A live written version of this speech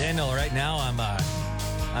Daniel. Right now,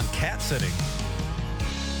 I'm cat sitting.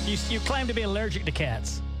 You claim to be allergic to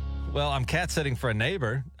cats. Well, I'm cat sitting for a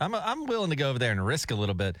neighbor. I'm willing to go over there and risk a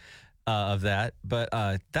little bit of that, but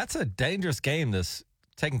that's a dangerous game. This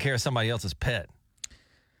taking care of somebody else's pet,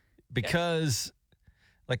 because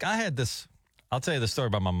like I had this. I'll tell you the story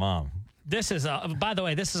about my mom. This is, by the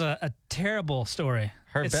way, this is a terrible story.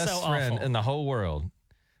 Her It's best so friend awful. in the whole world.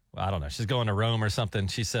 Well, I don't know. She's going to Rome or something.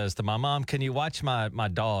 She says to my mom, "Can you watch my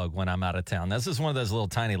dog when I'm out of town?" This is one of those little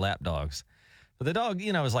tiny lap dogs. But the dog,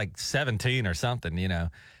 is like 17 or something,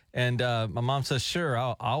 And my mom says, "Sure,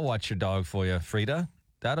 I'll watch your dog for you, Frida.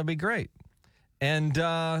 That'll be great." And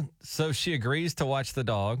so she agrees to watch the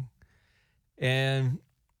dog. And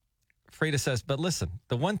Frida says, "But listen,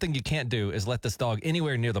 the one thing you can't do is let this dog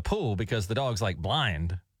anywhere near the pool because the dog's like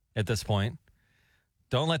blind at this point.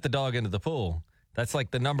 Don't let the dog into the pool. That's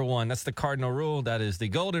like the number one. That's the cardinal rule. That is the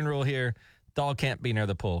golden rule here. Dog can't be near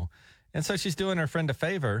the pool." And so she's doing her friend a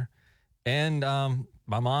favor. And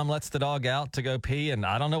my mom lets the dog out to go pee. And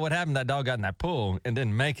I don't know what happened. That dog got in that pool and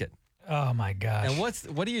didn't make it. Oh, my gosh. And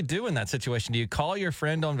what do you do in that situation? Do you call your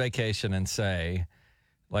friend on vacation and say,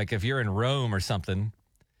 like if you're in Rome or something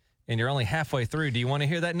and you're only halfway through, do you want to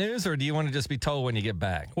hear that news or do you want to just be told when you get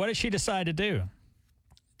back? What did she decide to do?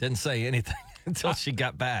 Didn't say anything until she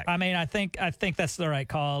got back. I mean, I think that's the right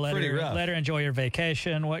call. Pretty rough. Let her enjoy your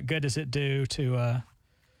vacation. What good does it do to...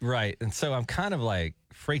 Right. And so I'm kind of like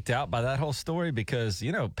freaked out by that whole story because,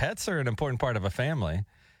 pets are an important part of a family.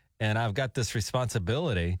 And I've got this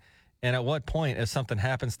responsibility. And at what point, if something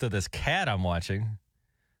happens to this cat I'm watching,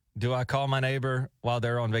 do I call my neighbor while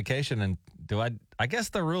they're on vacation? And I guess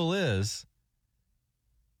the rule is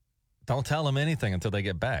don't tell them anything until they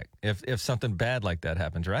get back. If something bad like that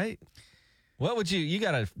happens, right? What would you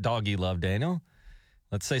got a dog you love, Daniel.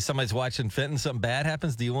 Let's say somebody's watching Fenton, something bad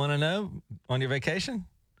happens. Do you want to know on your vacation?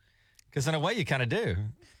 Because in a way, you kind of do.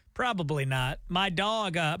 Probably not. My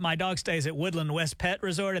dog stays at Woodland West Pet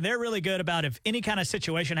Resort, and they're really good about if any kind of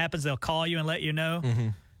situation happens, they'll call you and let you know. Mm-hmm.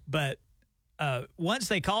 But once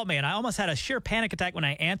they called me, and I almost had a sheer panic attack when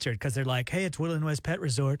I answered because they're like, "Hey, it's Woodland West Pet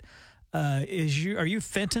Resort. Are you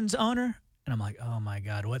Fenton's owner?" And I'm like, "Oh my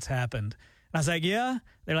God, what's happened?" And I was like, "Yeah."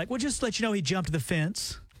 They're like, "Well, just to let you know, he jumped the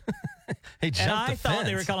fence." He jumped and I the thought fence.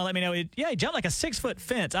 they were calling to let me know he jumped like a 6-foot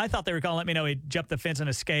fence. I thought they were calling to let me know he jumped the fence and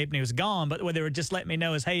escaped and he was gone. But what they were just letting me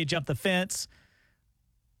know is, hey, he jumped the fence.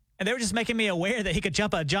 And they were just making me aware that he could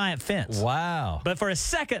jump a giant fence. Wow. But for a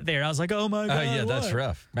second there, I was like, oh my God. Oh, yeah, that's what?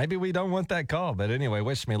 rough. Maybe we don't want that call. But anyway,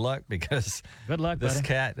 wish me luck because Good luck, this buddy.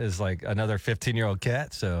 cat is like another 15-year-old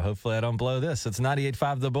cat. So hopefully I don't blow this. It's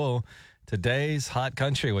 98.5 The Bull. Today's Hot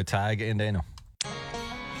Country with Tig and Daniel.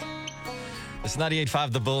 It's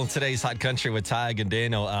 98.5 The Bull. Today's Hot Country with Tig and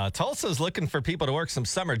Daniel. Tulsa's looking for people to work some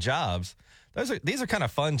summer jobs. These are kind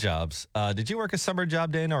of fun jobs. Did you work a summer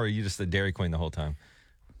job, Daniel, or are you just a Dairy Queen the whole time?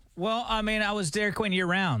 Well, I mean, I was Dairy Queen year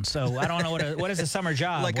round, so I don't know what is a summer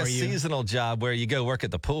job. Like a where you... seasonal job where you go work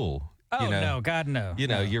at the pool. Oh, no, God, no.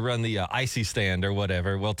 No. You run the icy stand or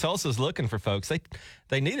whatever. Well, Tulsa's looking for folks.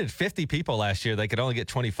 They needed 50 people last year. They could only get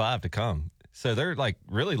 25 to come. So they're like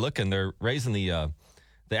really looking. They're raising the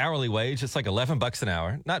hourly wage. It's like $11 an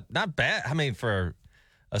hour. Not bad. I mean, for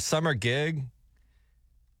a summer gig,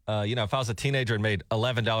 if I was a teenager and made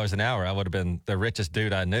 $11 an hour, I would have been the richest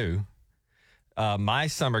dude I knew. My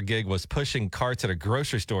summer gig was pushing carts at a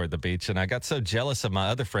grocery store at the beach, and I got so jealous of my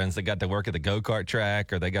other friends that got to work at the go-kart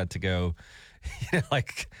track or they got to go,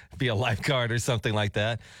 like be a lifeguard or something like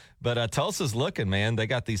that. But Tulsa's looking, man. They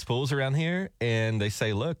got these pools around here, and they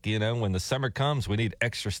say, look, when the summer comes, we need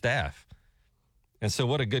extra staff. And so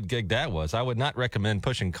what a good gig that was. I would not recommend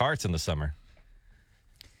pushing carts in the summer.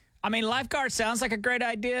 I mean, lifeguard sounds like a great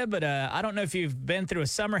idea, but I don't know if you've been through a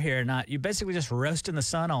summer here or not. You basically just roast in the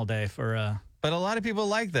sun all day for... But a lot of people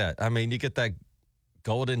like that. I mean, you get that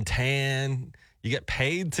golden tan. You get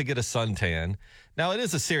paid to get a suntan. Now, it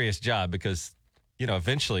is a serious job because,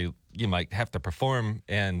 eventually you might have to perform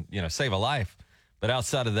and, save a life. But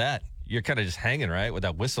outside of that, you're kind of just hanging, right, with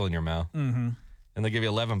that whistle in your mouth. Mm-hmm. And they give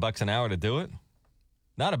you $11 an hour to do it.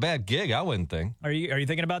 Not a bad gig, I wouldn't think. Are you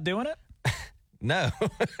thinking about doing it? No,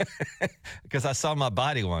 because I saw my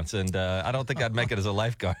body once, and I don't think I'd make it as a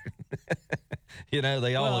lifeguard.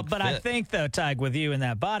 They all look but fit. I think, though, Tig, with you and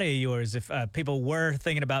that body of yours, if people were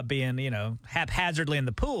thinking about being, haphazardly in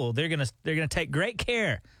the pool, they're gonna take great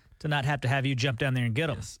care to not have you jump down there and get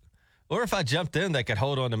them. Yes. Or if I jumped in, they could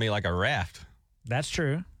hold on to me like a raft. That's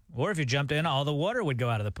true. Or if you jumped in, all the water would go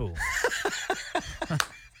out of the pool.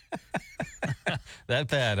 That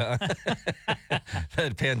bad, huh?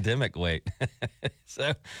 That pandemic weight.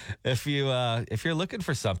 So if you're looking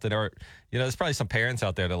for something, or there's probably some parents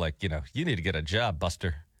out there that are like, you need to get a job,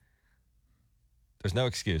 Buster. There's no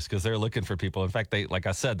excuse because they're looking for people. In fact, like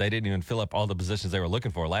I said, they didn't even fill up all the positions they were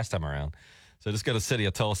looking for last time around. So just go to City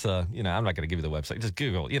of Tulsa. I'm not going to give you the website. Just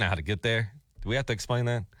Google. You know how to get there. Do we have to explain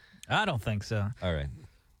that? I don't think so. All right.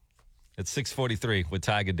 It's 6:43 with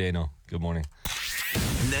Tig and Daniel. Good morning.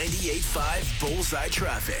 98.5 Bullseye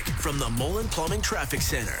Traffic from the Mullen Plumbing Traffic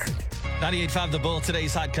Center. 98.5 The Bull,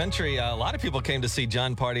 today's hot country. A lot of people came to see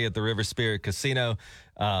John Party at the River Spirit Casino.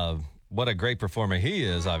 What a great performer he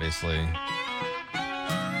is, obviously. Been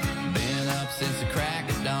up since the crack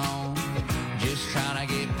of dawn, just trying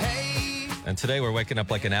to get paid. And today we're waking up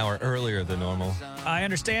like an hour earlier than normal. I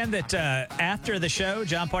understand that after the show,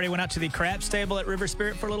 John Party went out to the craps table at River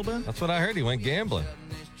Spirit for a little bit. That's what I heard. He went gambling.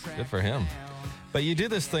 Good for him. But you do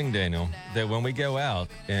this thing, Daniel, that when we go out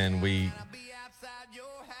and we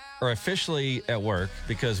are officially at work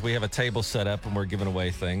because we have a table set up and we're giving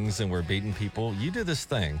away things and we're beating people, you do this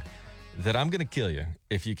thing that I'm going to kill you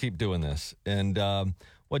if you keep doing this. And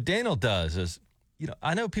what Daniel does is,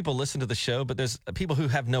 I know people listen to the show, but there's people who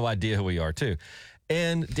have no idea who we are too.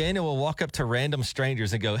 And Daniel will walk up to random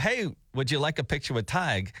strangers and go, "Hey, would you like a picture with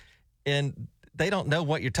Tig?" And they don't know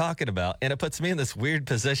what you're talking about. And it puts me in this weird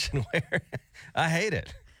position where I hate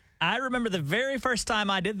it. I remember the very first time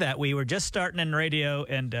I did that. We were just starting in radio,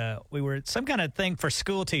 and we were some kind of thing for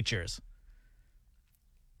school teachers.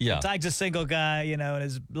 Yeah. Tig's a single guy, and it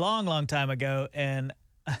was a long, long time ago. And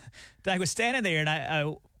Tig was standing there, and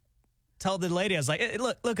I told the lady, I was like, "Hey,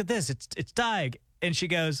 look at this. It's Tig." And she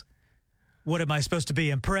goes, "What, am I supposed to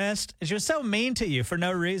be impressed?" And she was so mean to you for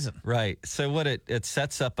no reason. Right. So what it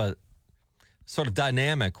sets up a sort of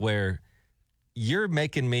dynamic where you're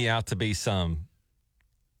making me out to be some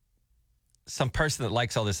person that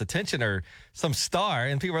likes all this attention or some star,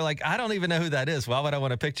 and people are like, "I don't even know who that is. Why would I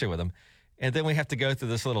want a picture with him?" And then we have to go through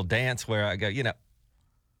this little dance where I go,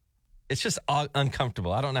 it's just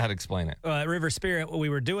uncomfortable. I don't know how to explain it. At River Spirit, we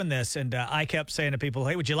were doing this, and I kept saying to people,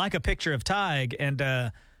 "Hey, would you like a picture of Tig?"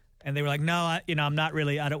 And they were like, "No, I'm not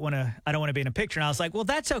really. I don't want to be in a picture." And I was like, "Well,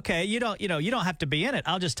 that's okay. You don't have to be in it.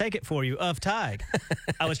 I'll just take it for you of Tig."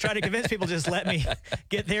 I was trying to convince people to just let me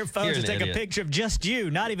get their phones and take a picture of just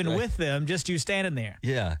you, not even with them, just you standing there.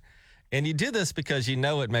 Yeah, and you do this because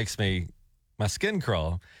it makes my skin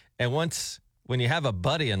crawl. And when you have a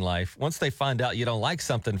buddy in life, once they find out you don't like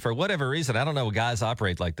something for whatever reason, I don't know, guys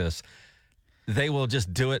operate like this. They will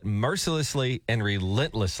just do it mercilessly and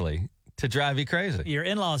relentlessly to drive you crazy. Your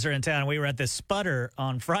in-laws are in town. We were at this Sputter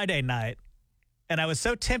on Friday night, and I was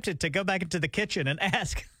so tempted to go back into the kitchen and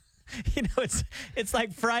ask, it's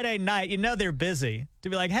like Friday night. They're busy. To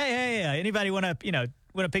be like, hey, anybody want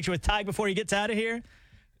a picture with Tig before he gets out of here?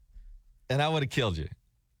 And I would have killed you.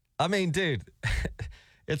 I mean, dude,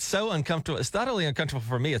 it's so uncomfortable. It's not only uncomfortable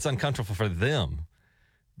for me, it's uncomfortable for them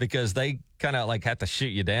because they kind of like have to shoot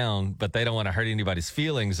you down, but they don't want to hurt anybody's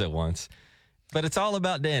feelings at once. But it's all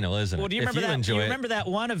about Daniel, isn't it? Well, do you remember that? You remember that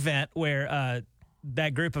one event where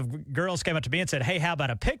that group of girls came up to me and said, "Hey, how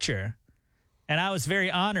about a picture?" And I was very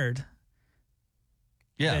honored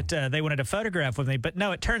that they wanted a photograph with me. But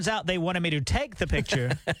no, it turns out they wanted me to take the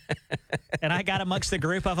picture. And I got amongst the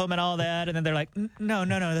group of them and all that. And then they're like, no,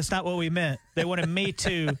 that's not what we meant. They wanted me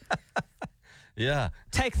to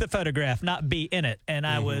take the photograph, not be in it. And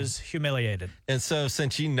I was humiliated. And so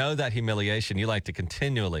since you know that humiliation, you like to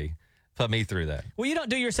continually put me through that. Well, you don't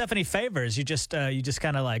do yourself any favors. You just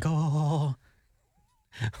kind of like, oh.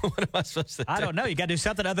 What am I supposed to do? I don't know. You got to do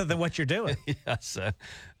something other than what you're doing. Yeah, so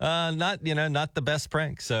not the best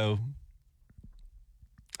prank. So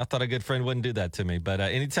I thought a good friend wouldn't do that to me. But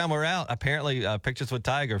anytime we're out, apparently pictures with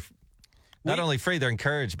Tig are not only free, they're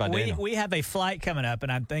encouraged by Daniel. We have a flight coming up,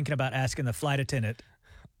 and I'm thinking about asking the flight attendant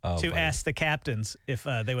to ask the captains if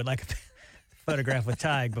they would like a photograph with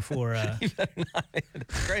Tig before. You better not.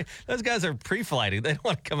 It's great. Those guys are pre-flighting. They don't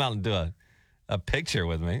want to come out and do a picture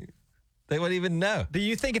with me. They wouldn't even know. Do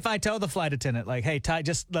you think if I told the flight attendant, like, "Hey, Tig,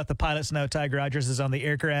 just let the pilots know Tig Rogers is on the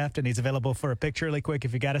aircraft and he's available for a picture really quick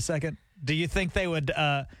if you got a second," do you think they would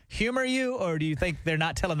humor you, or do you think they're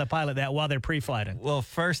not telling the pilot that while they're pre-flighting? Well,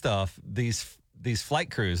 first off, these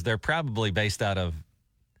flight crews, they're probably based out of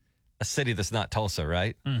a city that's not Tulsa,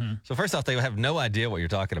 right? Mm-hmm. So first off, they would have no idea what you're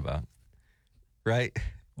talking about, right?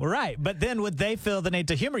 Well, right. But then would they feel the need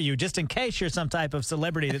to humor you just in case you're some type of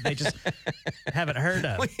celebrity that they just haven't heard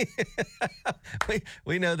of?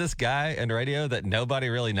 We know this guy in radio that nobody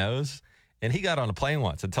really knows, And he got on a plane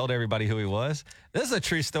once and told everybody who he was. This is a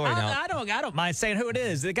true story now. I don't mind saying who it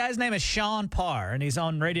is. The guy's name is Sean Parr, and he's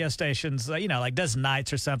on radio stations, like does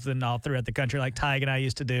nights or something all throughout the country, like Tig and I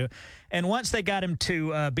used to do. And once they got him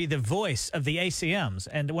to be the voice of the ACMs,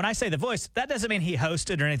 and when I say the voice, that doesn't mean he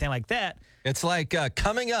hosted or anything like that. It's like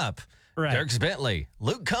coming up, Right. Dierks Bentley,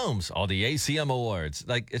 Luke Combs, all the ACM awards.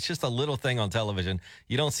 Like, it's just a little thing on television.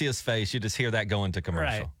 You don't see his face. You just hear that going to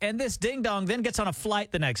commercial. Right. And this ding-dong then gets on a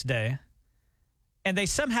flight the next day, and they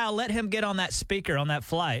somehow let him get on that speaker on that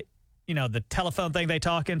flight, the telephone thing they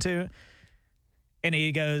talk into, and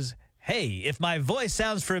he goes, hey, if my voice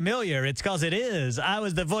sounds familiar, it's because it is. I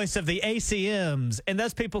was the voice of the ACMs. And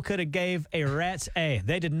those people could have gave a rat's A.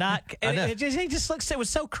 They did not. He just looks, it was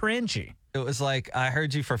so cringy. It was like, I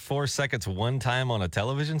heard you for 4 seconds one time on a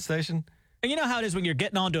television station. And you know how it is when you're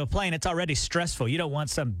getting onto a plane, it's already stressful. You don't want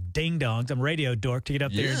some ding-dong, some radio dork to get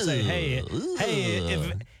up there and say, hey,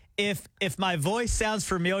 if my voice sounds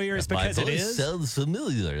familiar, it's because it is. My voice sounds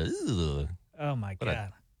familiar. Ugh. Oh, my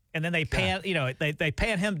God. And then they pan, they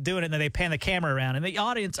pan him doing it, and then they pan the camera around. And the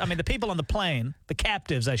audience, the people on the plane, the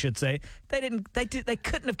captives, I should say, they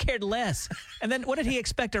couldn't have cared less. And then what did he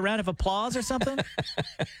expect, a round of applause or something?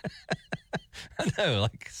 I know,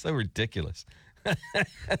 like, so ridiculous.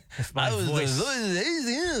 My voice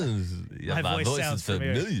my voice sounds is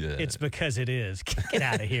familiar. It's because it is. Get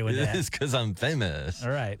out of here with that. It's because I'm famous. All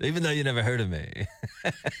right. Even though you never heard of me.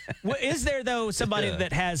 Well, is there, though, somebody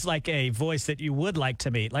that has, like, a voice that you would like to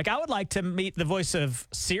meet? Like, I would like to meet the voice of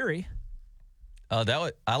Siri. I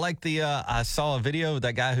like I saw a video of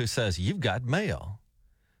that guy who says, "You've got mail."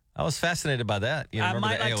 I was fascinated by that. I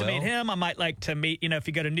might like to meet him. I might like to meet, if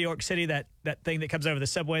you go to New York City, that thing that comes over the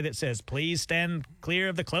subway that says, please stand clear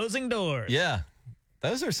of the closing doors. Yeah.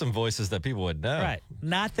 Those are some voices that people would know. Right.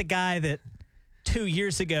 Not the guy that 2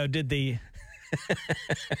 years ago did the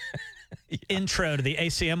intro to the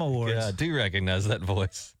ACM Awards. Yeah, I do recognize that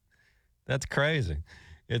voice. That's crazy.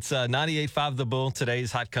 It's 98.5 The Bull,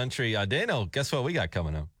 today's Hot Country. Daniel, guess what we got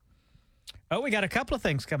coming up? Oh, we got a couple of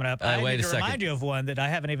things coming up. I wait need a to second. remind you of one that I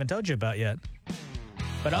haven't even told you about yet.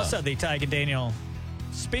 But also the Tig and Daniel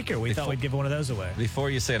speaker. We thought we'd give one of those away. Before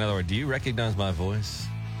you say another word, do you recognize my voice?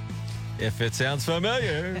 If it sounds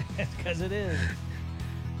familiar. Because it is.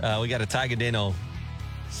 We got a Tig and Daniel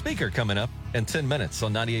speaker coming up in 10 minutes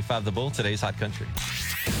on 98.5 The Bull, today's Hot Country.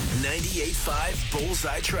 98.5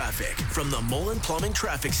 Bullseye Traffic from the Mullen Plumbing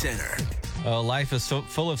Traffic Center. Life is so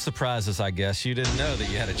full of surprises, I guess. You didn't know that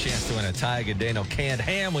you had a chance to win a Tig and Daniel canned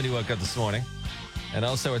ham when you woke up this morning. And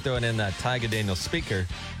also, we're throwing in that Tig and Daniel speaker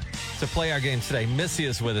to play our game today. Missy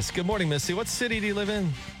is with us. Good morning, Missy. What city do you live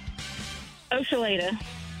in? Oshaleta.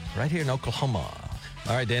 Right here in Oklahoma.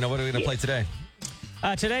 All right, Daniel, what are we going to play today?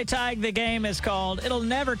 Today, Tig, the game is called It'll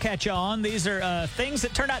Never Catch On. These are things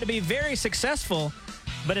that turned out to be very successful,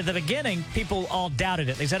 but at the beginning, people all doubted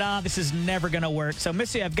it. They said, this is never going to work. So,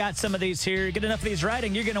 Missy, I've got some of these here. Get enough of these right,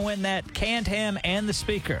 and you're going to win that canned ham and the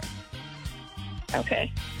speaker.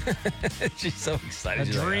 Okay. She's so excited. A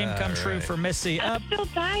She's dream like, come true right. for Missy. I'm still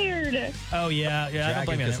tired. Oh, yeah. I don't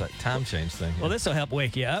blame you. It's like time change thing. Well, this will help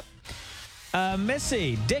wake you up.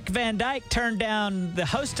 Missy, Dick Van Dyke turned down the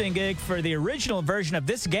hosting gig for the original version of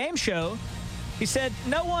this game show. He said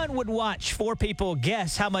no one would watch four people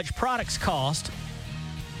guess how much products cost.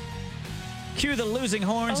 Cue the losing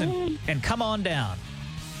horns and come on down.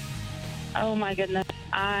 Oh, my goodness.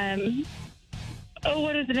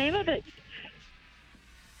 What is the name of it?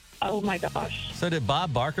 Oh, my gosh. So did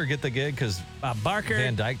Bob Barker get the gig because Bob Barker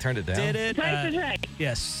Van Dyke turned it down? did it. Price is Right.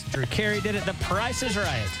 Yes, Drew Carey did it. The Price is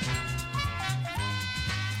Right.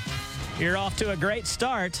 You're off to a great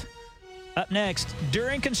start. Up next,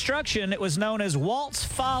 during construction, it was known as Walt's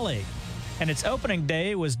Folly, and its opening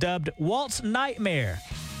day was dubbed Walt's Nightmare.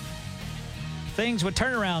 Things would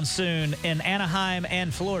turn around soon in Anaheim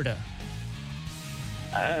and Florida.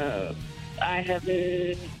 I have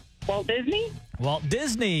Walt Disney. Walt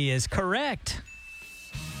Disney is correct.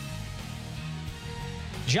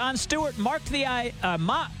 Jon Stewart mocked the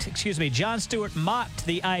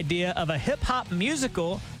idea of a hip-hop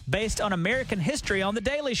musical based on American history on The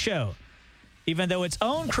Daily Show. Even though its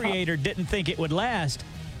own creator didn't think it would last,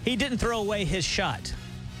 he didn't throw away his shot.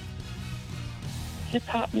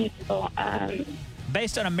 Hip-hop musical.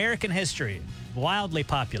 Based on American history, wildly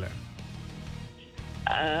popular.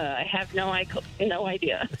 I have no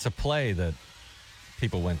idea. It's a play that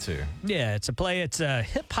people went to. Yeah, it's a play. It's a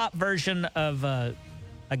hip-hop version of a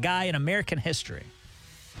guy in American history.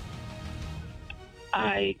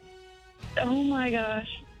 Oh my gosh.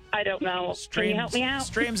 I don't know. Can you help me out?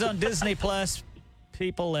 Streams on Disney Plus.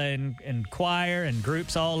 People in choir and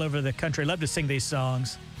groups all over the country love to sing these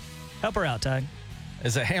songs. Help her out, Ty.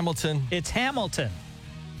 Is it Hamilton? It's Hamilton.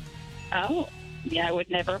 Oh, yeah, I would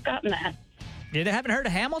never have gotten that. You haven't heard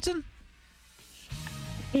of Hamilton?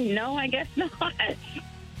 No, I guess not.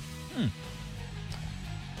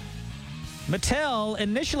 Mattel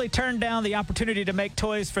initially turned down the opportunity to make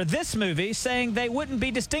toys for this movie, saying they wouldn't be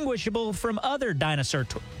distinguishable from other dinosaur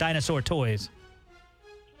toys.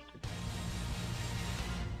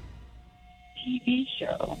 TV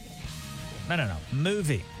show. No.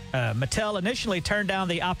 Movie. Mattel initially turned down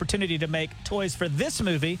the opportunity to make toys for this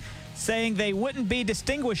movie, saying they wouldn't be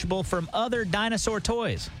distinguishable from other dinosaur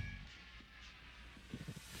toys.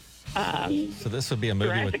 So this would be a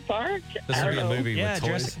movie Jurassic with Park? this would be a movie Yeah,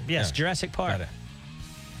 with toys. Jurassic Park. Got it.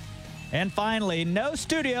 And finally, no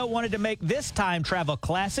studio wanted to make this time travel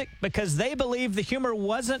classic because they believed the humor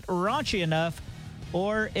wasn't raunchy enough,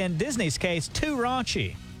 or in Disney's case, too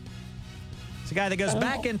raunchy. It's a guy that goes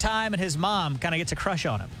back in time and his mom kind of gets a crush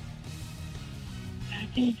on him.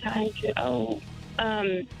 Back in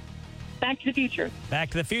time Back to the Future.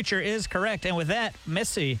 Back to the Future is correct. And with that,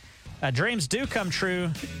 Missy, dreams do come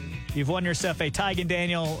true. You've won yourself a Tig and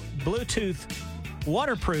Daniel Bluetooth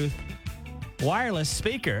waterproof wireless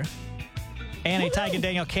speaker and a Tig and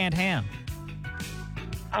Daniel canned ham.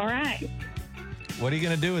 All right. What are you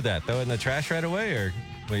going to do with that? Throw it in the trash right away, or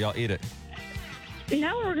will y'all eat it?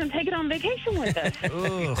 No, we're going to take it on vacation with us.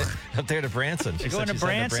 Ooh. Up there to Branson. They're going to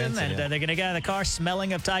Branson, and yeah. they're going to get out of the car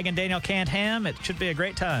smelling of Tig and Daniel canned ham. It should be a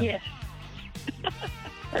great time. Yes.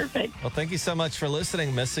 Perfect. Well, thank you so much for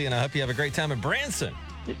listening, Missy, and I hope you have a great time in Branson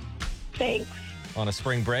Thanks. on a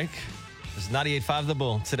spring break. This is 98.5 The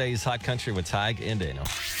Bull, today's Hot Country with Tig and Daniel.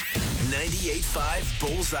 98.5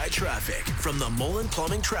 Bullseye Traffic from the Mullen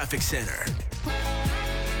Plumbing Traffic Center.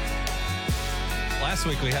 Last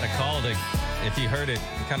week we had a call to, if you heard it,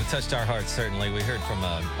 it kind of touched our hearts, certainly. We heard from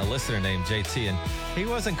a listener named JT, and he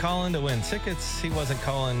wasn't calling to win tickets. He wasn't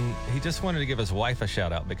calling. He just wanted to give his wife a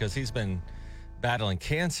shout out because he's been battling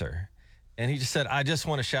cancer. And he just said, I just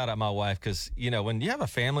want to shout out my wife because, you know, when you have a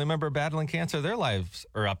family member battling cancer, their lives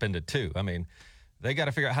are upended too. I mean, they got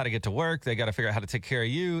to figure out how to get to work. They got to figure out how to take care of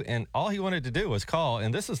you. And all he wanted to do was call.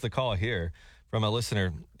 And this is the call here from a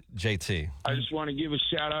listener, JT. I just want to give a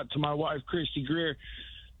shout out to my wife, Christy Greer.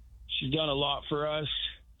 She's done a lot for us.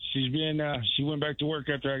 She's been, she went back to work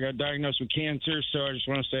after I got diagnosed with cancer. So I just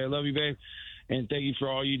want to say I love you, babe, and thank you for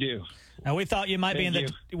all you do. Now we thought you might be in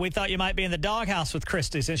the doghouse with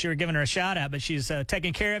Christy since you were giving her a shout out, but she's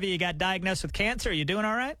taking care of you. You got diagnosed with cancer. Are you doing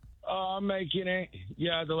all right? I'm making it.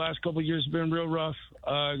 Yeah, the last couple of years have been real rough.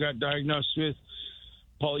 I got diagnosed with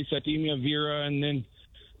polycythemia vera and then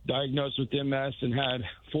diagnosed with MS and had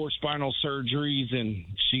 4 spinal surgeries. And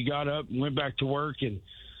she got up and went back to work and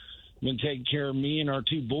been taking care of me and our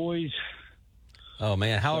 2 boys. Oh,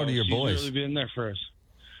 man. How old are your boys? She's really been there for us.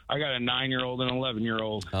 I got a 9-year-old and an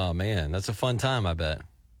 11-year-old. Oh, man. That's a fun time, I bet.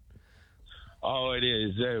 Oh, it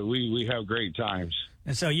is. We have great times.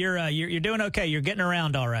 And so you're doing okay. You're getting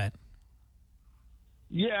around all right.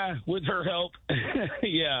 Yeah, with her help.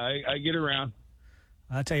 Yeah, I get around.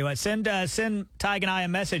 I'll tell you what. Send Tig and I a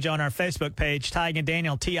message on our Facebook page, Tig and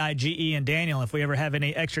Daniel, Tige and Daniel. If we ever have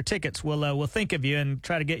any extra tickets, we'll think of you and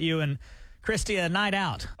try to get you and Christy a night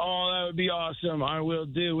out. Oh, that would be awesome. I will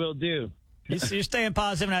do. You're staying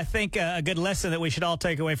positive, and I think a good lesson that we should all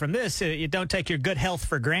take away from this, you don't take your good health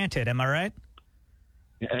for granted. Am I right?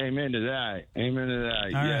 Amen to that. All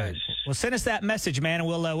yes. right. Well, send us that message, man, and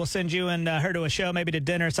we'll send you and her to a show, maybe to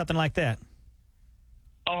dinner or something like that.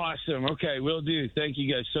 Awesome. Okay, will do. Thank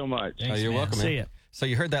you guys so much. Thanks, you're man. welcome, man. See ya. So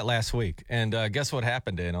you heard that last week, and guess what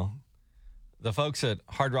happened, Daniel? The folks at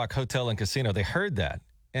Hard Rock Hotel and Casino, they heard that,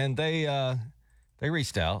 and they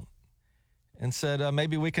reached out and said,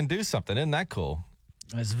 maybe we can do something. Isn't that cool?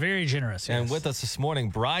 It's very generous. And yes. with us this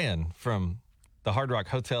morning, Brian from the Hard Rock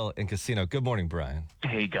Hotel and Casino. Good morning, Brian.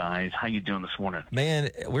 Hey, guys. How you doing this morning?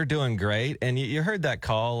 Man, we're doing great. And you heard that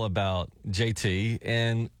call about JT,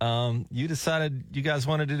 and you decided you guys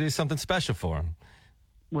wanted to do something special for him.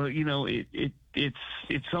 Well, you know,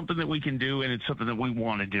 it's something that we can do, and it's something that we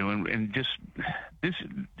want to do, and just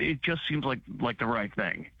it just seems like the right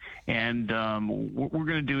thing. And what we're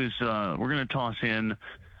going to do is we're going to toss in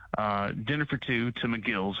dinner for 2 to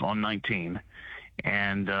McGill's on 19,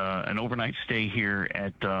 and an overnight stay here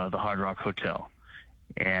at the Hard Rock Hotel.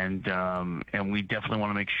 And we definitely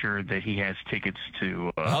want to make sure that he has tickets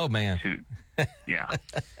to. Oh man. Yeah.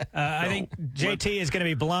 I think JT is going to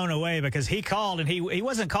be blown away because he called and he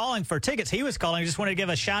wasn't calling for tickets. He was calling. He just wanted to give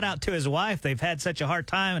a shout out to his wife. They've had such a hard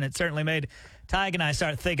time, and it certainly made Tig and I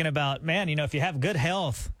start thinking about, man, you know, if you have good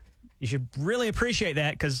health, you should really appreciate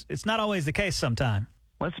that because it's not always the case sometimes.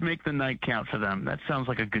 Let's make the night count for them. That sounds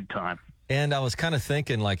like a good time. And I was kind of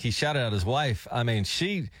thinking, like, he shouted out his wife. I mean,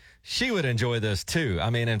 she would enjoy this too.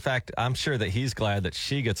 I mean, in fact, I'm sure that he's glad that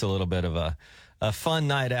she gets a little bit of a fun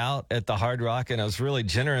night out at the Hard Rock. And it was really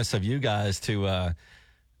generous of you guys to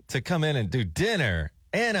come in and do dinner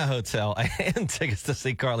and a hotel and tickets to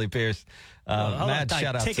see Carly Pearce. Mad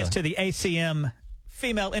shout out tickets to the ACM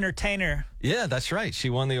Female Entertainer. Yeah, that's right. She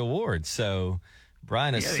won the award. So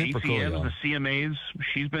Brian is super cool. ACMs, the CMAs.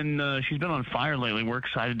 She's been on fire lately. We're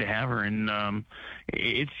excited to have her, and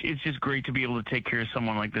it's just great to be able to take care of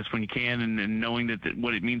someone like this when you can, and knowing that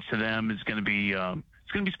what it means to them is going to be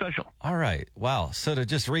it's going to be special. All right. Wow. So to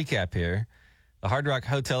just recap here, the Hard Rock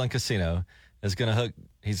Hotel and Casino is going to hook.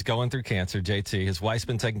 He's going through cancer, JT. His wife's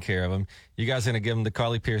been taking care of him. You guys are going to give him the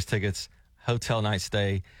Carly Pearce tickets, hotel night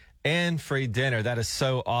stay, and free dinner. That is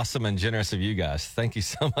so awesome and generous of you guys. Thank you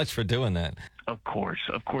so much for doing that. Of course.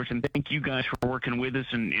 And thank you guys for working with us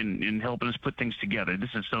and helping us put things together.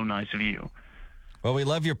 This is so nice of you. Well, we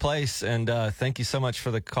love your place, and thank you so much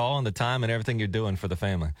for the call and the time and everything you're doing for the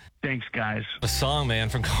family. Thanks, guys. A song, man,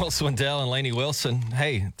 from Cole Swindell and Lainey Wilson.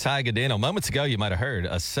 Hey, Ty Gadino. Moments ago, you might have heard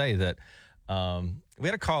us say that we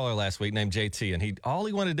had a caller last week named JT, and all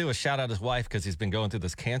he wanted to do was shout out his wife because he's been going through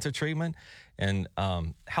this cancer treatment and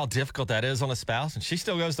how difficult that is on a spouse. And she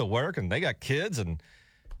still goes to work, and they got kids,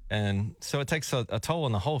 and so it takes a toll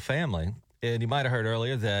on the whole family. And you might have heard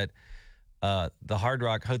earlier that the Hard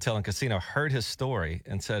Rock Hotel and Casino heard his story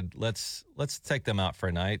and said, let's take them out for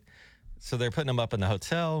a night. So they're putting them up in the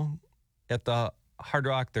hotel at the Hard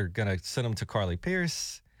Rock. They're going to send them to Carly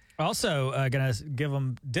Pearce. Also going to give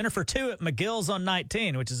them dinner for two at McGill's on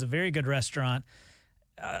 19, which is a very good restaurant.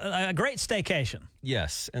 A great staycation.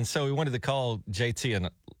 Yes. And so we wanted to call JT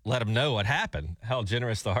and let him know what happened, how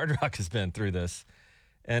generous the Hard Rock has been through this,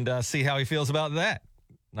 and see how he feels about that.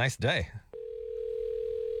 Nice day.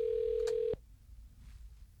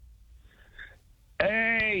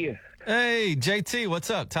 Hey, JT,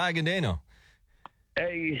 what's up? Ty Gadino.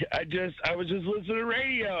 Hey, I was just listening to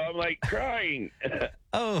radio. I'm like crying.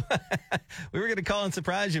 Oh, we were going to call and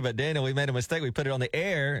surprise you, but Daniel, we made a mistake. We put it on the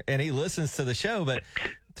air, and he listens to the show. But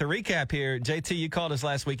to recap here, JT, you called us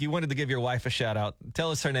last week. You wanted to give your wife a shout out.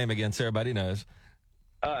 Tell us her name again so everybody knows.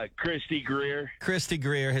 Christy Greer. Christy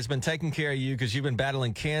Greer has been taking care of you because you've been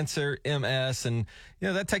battling cancer, MS, and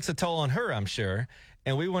that takes a toll on her, I'm sure.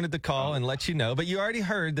 And we wanted to call and let you know. But you already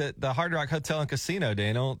heard that the Hard Rock Hotel and Casino,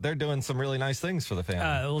 Daniel, they're doing some really nice things for the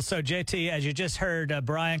family. So, JT, as you just heard,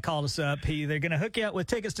 Brian called us up. They're going to hook you up with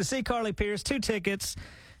tickets to see Carly Pearce, 2 tickets.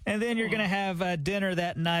 And then you're going to have dinner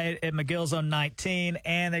that night at McGill's on 19.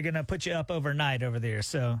 And they're going to put you up overnight over there.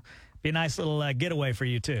 So, be a nice little getaway for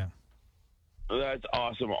you, too. That's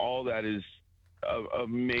awesome. All that is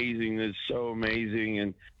amazing. It's so amazing.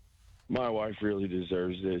 And my wife really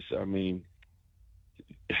deserves this. I mean,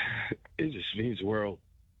 it just means the world,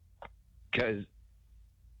 because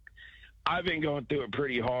I've been going through it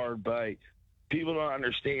pretty hard, but people don't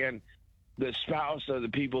understand the spouse of the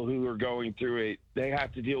people who are going through it. They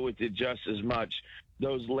have to deal with it just as much.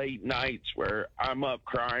 Those late nights where I'm up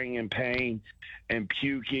crying in pain and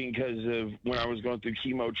puking because of when I was going through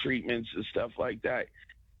chemo treatments and stuff like that.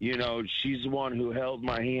 She's the one who held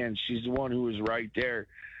my hand. She's the one who was right there.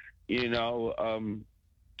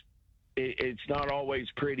 It's not always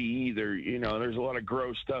pretty either. There's a lot of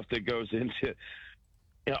gross stuff that goes into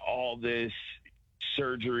all this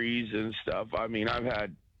surgeries and stuff. I mean, I've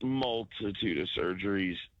had multitude of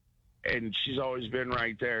surgeries, and she's always been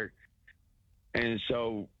right there. And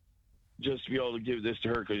so just to be able to give this to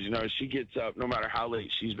her, because, she gets up, no matter how late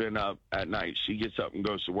she's been up at night, she gets up and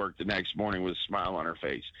goes to work the next morning with a smile on her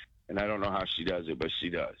face. And I don't know how she does it, but she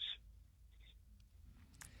does.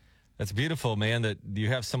 That's beautiful, man, that you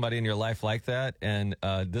have somebody in your life like that. And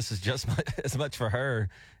this is just as much for her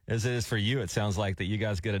as it is for you. It sounds like that you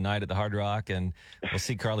guys get a night at the Hard Rock, and we'll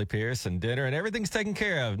see Carly Pearce and dinner, and everything's taken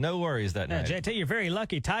care of. No worries that night. JT, you're very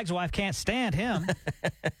lucky. Tig's wife can't stand him.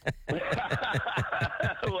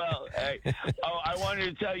 Well, hey, I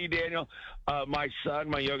wanted to tell you, Daniel, my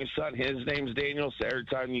youngest son, his name's Daniel. So every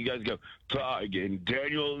time you guys go, Tig and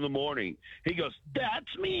Daniel in the morning, he goes,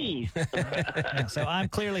 that's me. Yeah, so I'm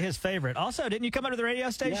clearly his favorite. Also, didn't you come up to the radio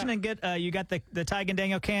station and get, you got the Tig and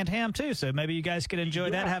Daniel canned ham too, so maybe you guys could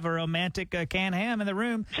enjoy that, have a romantic canned ham in the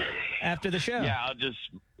room after the show. Yeah,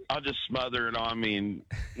 I'll just smother it on me and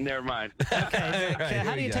never mind. Okay, Right,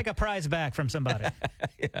 how do you take a prize back from somebody?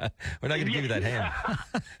 Yeah, we're not going to give you that ham.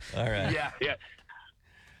 All right. Yeah.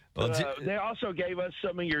 Well, they also gave us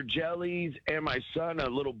some of your jellies and my son a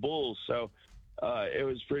little bowl. So it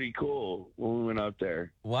was pretty cool when we went up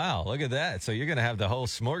there. Wow, look at that. So you're going to have the whole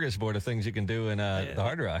smorgasbord of things you can do in the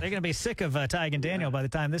Hard Rock. They're going to be sick of Tig and Daniel by the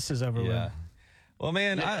time this is over with. Well,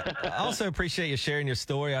 man, I also appreciate you sharing your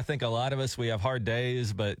story. I think a lot of us, we have hard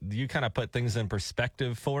days, but you kind of put things in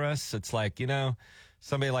perspective for us. It's like,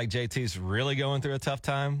 somebody like JT's really going through a tough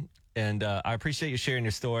time. And I appreciate you sharing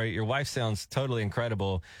your story. Your wife sounds totally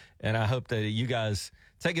incredible. And I hope that you guys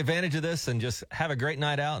take advantage of this and just have a great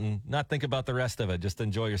night out and not think about the rest of it. Just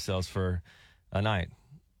enjoy yourselves for a night.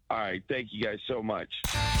 All right. Thank you guys so much.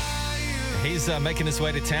 He's making his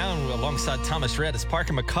way to town alongside Thomas Rhett. It's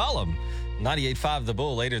Parker McCollum, 98.5 The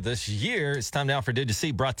Bull later this year. It's time now for Did You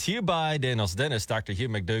See? Brought to you by Daniel's Dentist, Dr. Hugh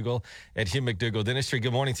McDougall at Hugh McDougall Dentistry.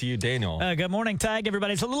 Good morning to you, Daniel. Good morning, Tig.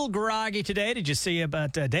 Everybody's a little groggy today. Did you see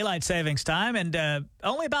about daylight savings time? And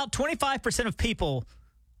only about 25% of people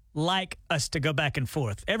like us to go back and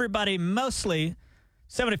forth. Everybody, mostly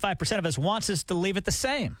 75% of us, wants us to leave it the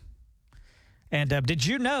same. And did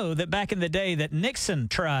you know that back in the day that Nixon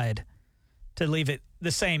tried to leave it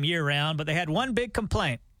the same year round, but they had one big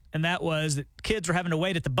complaint, and that was that kids were having to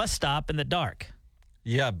wait at the bus stop in the dark.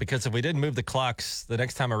 Yeah, because if we didn't move the clocks the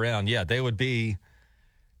next time around, they would be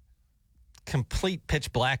complete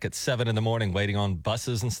pitch black at 7 in the morning waiting on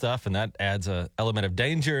buses and stuff, and that adds a element of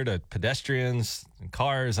danger to pedestrians and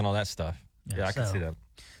cars and all that stuff. Yeah, I can see that.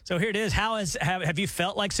 So here it is. Have you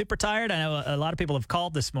felt like super tired? I know a lot of people have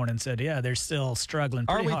called this morning and said, they're still struggling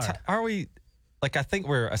pretty hard. Are we... Like, I think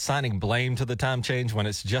we're assigning blame to the time change when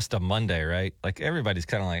it's just a Monday, right? Like, everybody's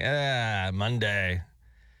kind of like, Monday.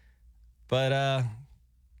 But,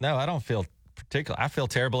 no, I don't feel particular. I feel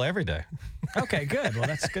terrible every day. Okay, good. Well,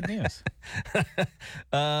 that's good news.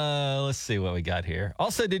 Let's see what we got here.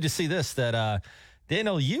 Also, did you see this? That,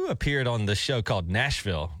 Daniel, you appeared on this show called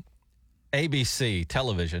Nashville, ABC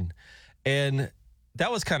television. And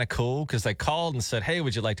that was kind of cool because they called and said, hey,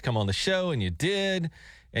 would you like to come on the show? And you did.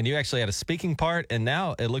 And you actually had a speaking part, and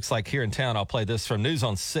now it looks like here in town, I'll play this from News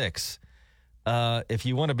on 6. If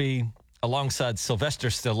you want to be alongside Sylvester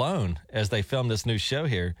Stallone as they film this new show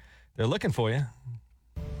here, they're looking for you.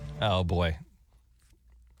 Oh, boy.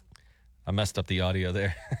 I messed up the audio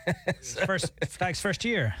there. First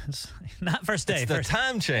year. It's not first day. It's the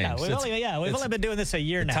time change. Yeah, we've only been doing this a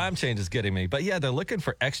year now. The time change is getting me. But, yeah, they're looking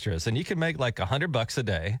for extras, and you can make like $100 a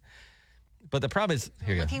day. But the problem is,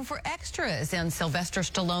 here you go. Looking for extras in Sylvester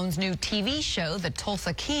Stallone's new TV show, The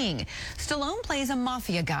Tulsa King. Stallone plays a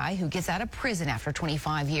mafia guy who gets out of prison after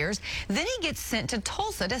 25 years. Then he gets sent to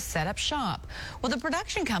Tulsa to set up shop. Well, the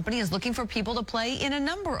production company is looking for people to play in a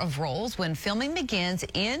number of roles when filming begins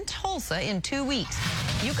in Tulsa in 2 weeks.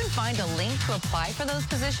 You can find a link to apply for those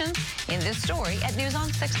positions in this story at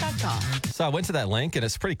newson6.com. So I went to that link, and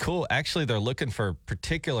it's pretty cool. Actually, they're looking for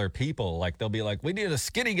particular people. Like, they'll be like, we need a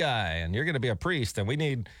skinny guy, and you're going to be a priest, and we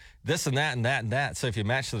need this and that and that and that. So if you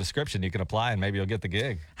match the description, you can apply, and maybe you'll get the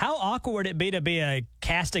gig. How awkward would it be to be a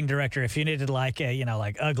casting director if you needed like a,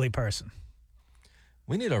 like ugly person?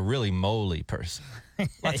 We need a really moly person.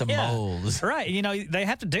 Lots of moles. Right. They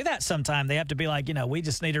have to do that sometime. They have to be like, we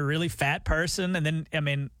just need a really fat person. And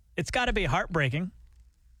then, it's got to be heartbreaking.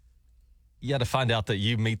 You got to find out that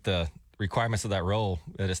you meet the requirements of that role,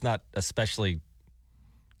 that it's not especially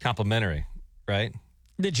complimentary, right?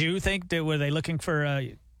 Did you think that were they looking for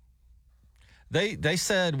They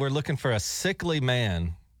said we're looking for a sickly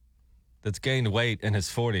man that's gained weight in his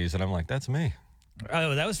 40s, and I'm like, that's me.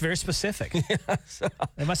 Oh, that was very specific. Yeah, so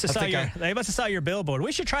they must have saw your billboard.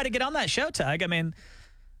 We should try to get on that show, Tig.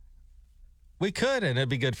 We could, and it'd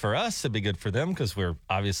be good for us. It'd be good for them because we're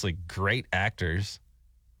obviously great actors.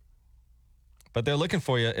 But they're looking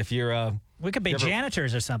for you if you're we could be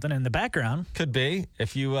janitors or something in the background. Could be.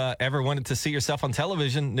 If you ever wanted to see yourself on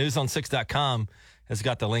television, newson6.com has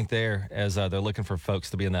got the link there as they're looking for folks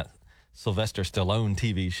to be in that Sylvester Stallone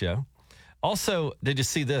TV show. Also, did you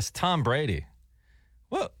see this? Tom Brady.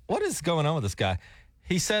 What is going on with this guy?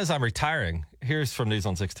 He says, I'm retiring. Here's from News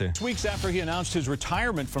on 6-2. Weeks after he announced his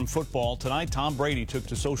retirement from football, tonight Tom Brady took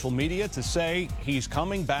to social media to say he's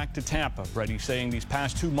coming back to Tampa. Brady saying these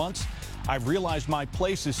past 2 months, I've realized my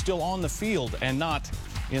place is still on the field and not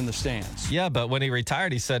in the stands. Yeah, but when he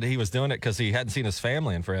retired, he said he was doing it because he hadn't seen his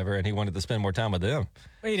family in forever and he wanted to spend more time with them.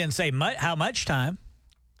 Well, he didn't say how much time.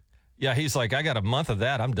 Yeah, he's like, I got a month of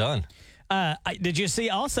that. I'm done. Did you see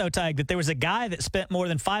also, Tig, that there was a guy that spent more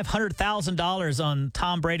than $500,000 on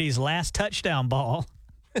Tom Brady's last touchdown ball?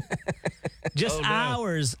 Just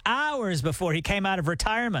hours before he came out of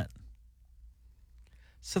retirement.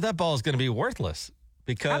 So that ball is going to be worthless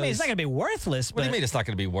because... it's not going to be worthless. What do you mean it's not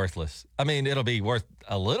going to be worthless? It'll be worth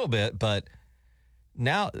a little bit, but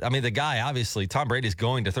Now, I mean, the guy, obviously, Tom Brady's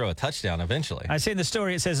going to throw a touchdown eventually. I seen the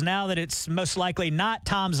story. It says now that it's most likely not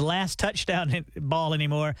Tom's last touchdown ball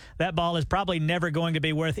anymore. That ball is probably never going to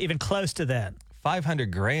be worth even close to that.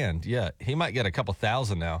 $500,000. Yeah, he might get a couple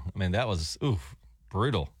thousand now. I mean, that was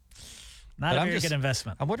brutal. Not a very good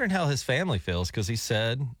investment. I'm wondering how his family feels because he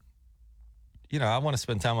said, I want to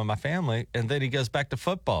spend time with my family, and then he goes back to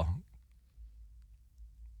football.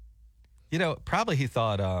 Probably he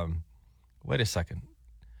thought, wait a second.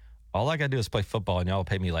 All I got to do is play football, and y'all will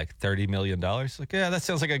pay me like $30 million. Like, yeah, that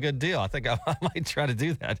sounds like a good deal. I think I might try to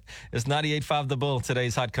do that. It's 98.5 The Bull,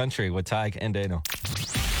 today's Hot Country with Tig and Daniel.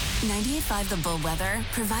 98.5 The Bull weather,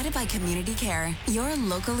 provided by Community Care, your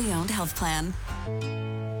locally owned health plan.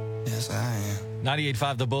 Yes, I am.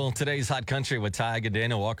 98.5 The Bull, today's Hot Country with Tig and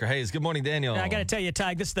Daniel Walker Hayes. Good morning, Daniel. I got to tell you,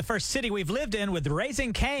 Tig, this is the first city we've lived in with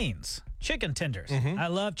Raising Cane's chicken tenders. Mm-hmm. I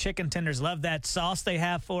love chicken tenders. Love that sauce they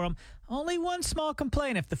have for them. Only one small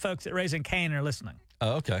complaint if the folks at Raising Cane are listening.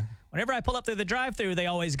 Oh, okay. Whenever I pull up through the drive-thru, they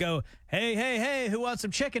always go, hey, who wants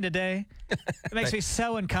some chicken today? It makes me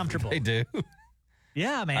so uncomfortable. They do?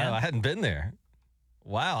 Yeah, man. I hadn't been there.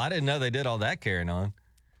 Wow, I didn't know they did all that carrying on.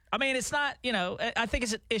 I mean, it's not, I think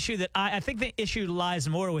it's an issue that I think the issue lies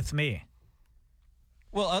more with me.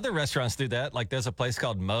 Well, other restaurants do that. Like there's a place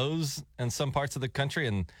called Moe's in some parts of the country,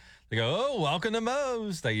 and they go, "Oh, welcome to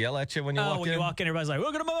Moe's." They yell at you when you walk in. When you walk in, everybody's like,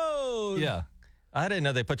 "Welcome to Moe's." Yeah. I didn't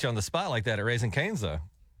know they put you on the spot like that at Raising Cane's, though.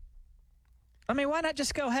 I mean, why not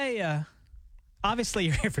just go, hey, obviously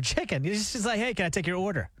you're here for chicken. You're just like, hey, can I take your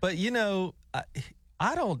order? But,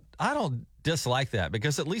 I don't dislike that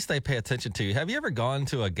because at least they pay attention to you. Have you ever gone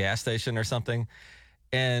to a gas station or something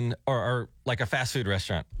or like a fast food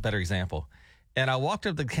restaurant, better example, and I walked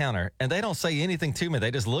up to the counter and they don't say anything to me. They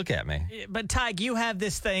just look at me. But Tig, you have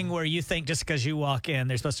this thing where you think just because you walk in,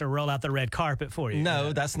 they're supposed to roll out the red carpet for you.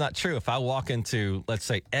 No, that's not true. If I walk into, let's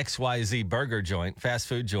say, XYZ burger joint, fast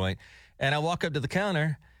food joint, and I walk up to the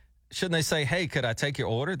counter, shouldn't they say, hey, could I take your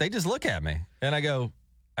order? They just look at me. And I go,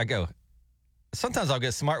 sometimes I'll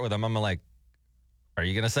get smart with them. I'm like, are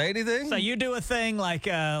you going to say anything? So you do a thing like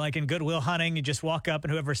in Good Will Hunting, you just walk up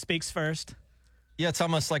and whoever speaks first? Yeah, it's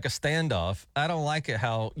almost like a standoff. I don't like it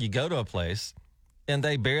how you go to a place and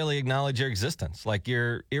they barely acknowledge your existence, like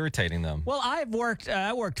you're irritating them. Well, I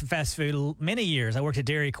worked fast food many years. I worked at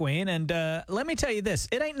Dairy Queen, and let me tell you this: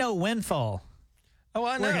 it ain't no windfall. Oh,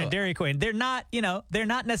 I know. Working at Dairy Queen, they're not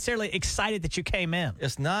necessarily excited that you came in.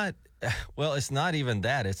 It's not. Well, it's not even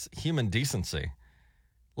that. It's human decency.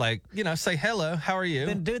 Like, say hello. How are you?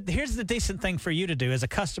 Then, dude, here's the decent thing for you to do as a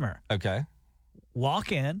customer. Okay.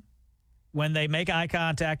 Walk in. When they make eye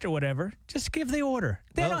contact or whatever, just give the order.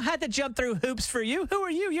 They don't have to jump through hoops for you. Who are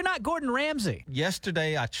you? You're not Gordon Ramsay.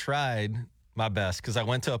 Yesterday, I tried my best because I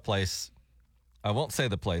went to a place. I won't say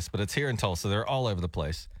the place, but it's here in Tulsa. They're all over the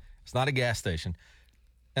place. It's not a gas station.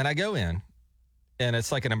 And I go in, and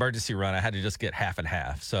it's like an emergency run. I had to just get half and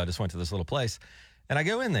half. So I just went to this little place. And I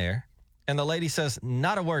go in there, and the lady says,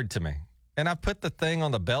 not a word to me. And I put the thing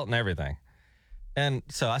on the belt and everything. And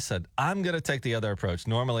so I said, I'm going to take the other approach.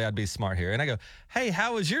 Normally, I'd be smart here. And I go, hey,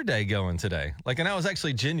 how was your day going today? And I was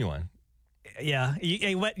actually genuine. Yeah.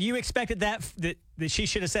 You expected that she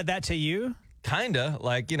should have said that to you? Kind of.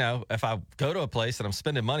 If I go to a place and I'm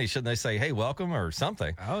spending money, shouldn't they say, hey, welcome or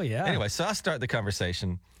something? Oh, yeah. Anyway, so I start the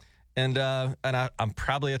conversation. And I'm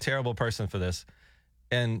probably a terrible person for this.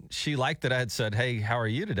 And she liked that I had said, hey, how are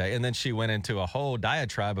you today? And then she went into a whole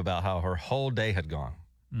diatribe about how her whole day had gone.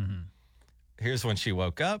 Mm-hmm. Here's when she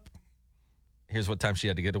woke up. Here's what time she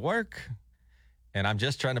had to get to work. And I'm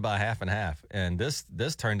just trying to buy half and half. And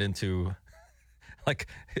this turned into, it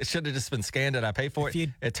should have just been scanned and I pay for it.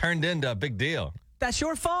 It turned into a big deal. That's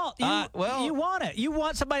your fault. You want it. You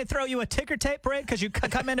want somebody to throw you a ticker tape parade because you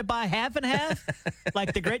come in to buy half and half?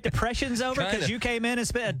 Like the Great Depression's over because you came in and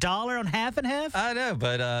spent $1 on half and half? I know,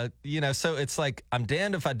 but, so it's like I'm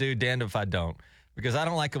damned if I do, damned if I don't. Because I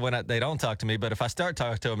don't like it when they don't talk to me. But if I start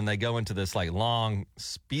talking to them and they go into this long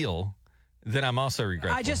spiel, then I'm also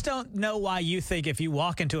regretful. I just don't know why you think if you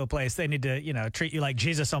walk into a place, they need to, treat you like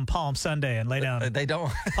Jesus on Palm Sunday and lay down they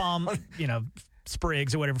don't palm,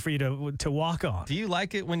 sprigs or whatever for you to walk on. Do you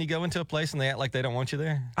like it when you go into a place and they act like they don't want you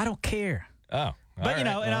there? I don't care. Oh.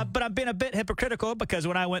 But, but I've been a bit hypocritical because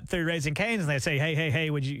when I went through Raising Cane's and they say,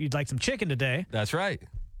 hey, you'd like some chicken today? That's right.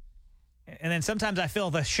 And then sometimes I feel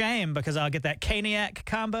the shame because I'll get that Caniac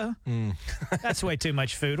combo. That's way too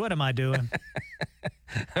much food. What am I doing?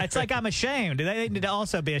 It's like I'm ashamed. They need to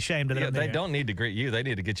also be ashamed of that. They don't need to greet you. They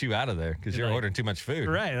need to get you out of there because you're ordering too much food.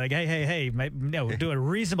 Right. Like, hey, do a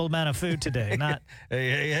reasonable amount of food today. Not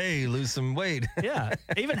hey, lose some weight. Yeah.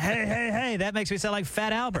 Even hey, that makes me sound like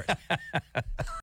Fat Albert.